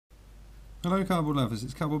Hello cardboard lovers,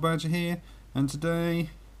 it's Cardboard Badger here, and today...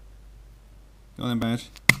 Go on then, Badge.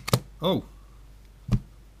 Oh!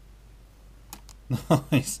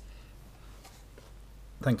 Nice!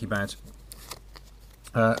 Thank you, Badge.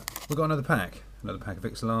 We've got another pack of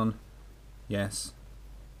IXALAN. Yes.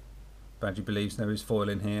 Badgie believes there is foil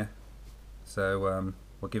in here, so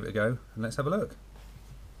we'll give it a go and let's have a look.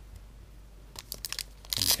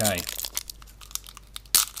 Okay.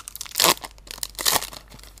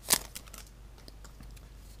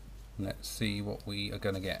 Let's see what we are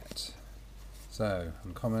going to get. So,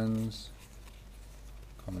 uncommons,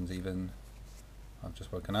 commons even. I've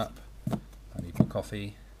just woken up. I need my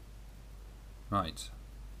coffee. Right.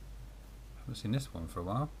 Haven't seen this one for a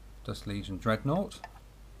while. Dust Legion Dreadnought.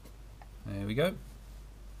 There we go.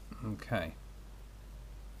 Okay.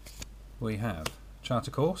 We have Charter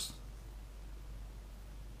Course,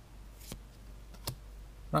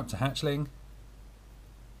 Raptor Hatchling,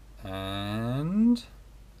 and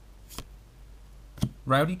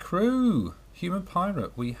Rowdy Crew, Human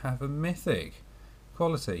Pirate. We have a Mythic.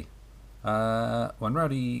 Quality. When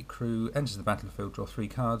Rowdy Crew enters the battlefield, draw 3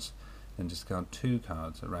 cards, then discard 2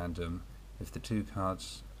 cards at random. If the 2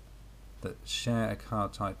 cards that share a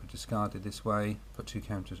card type are discarded this way, put 2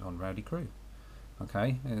 counters on Rowdy Crew.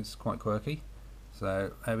 Okay, it's quite quirky.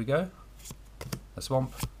 So there we go. A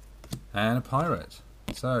Swamp and a Pirate.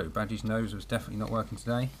 So Badgie's nose was definitely not working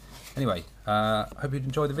today. Anyway, hope you'd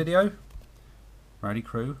enjoy the video. Rowdy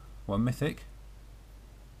Crew, 1 Mythic.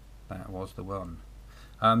 That was the one.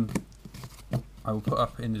 I will put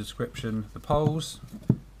up in the description the polls,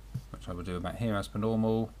 which I will do about here as per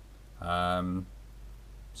normal. So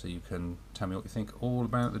you can tell me what you think all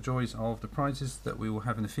about the joys of the prizes that we will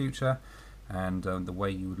have in the future, and the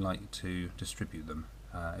way you would like to distribute them.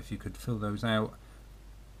 If you could fill those out,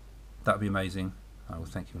 that would be amazing. I will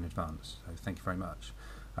thank you in advance. So thank you very much.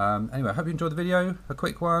 Anyway, I hope you enjoyed the video. A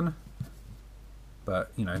quick one.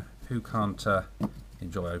 But, you know, who can't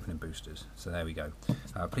enjoy opening boosters? So there we go.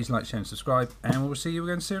 Please like, share and subscribe, and we'll see you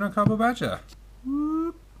again soon on Cardboard Badger.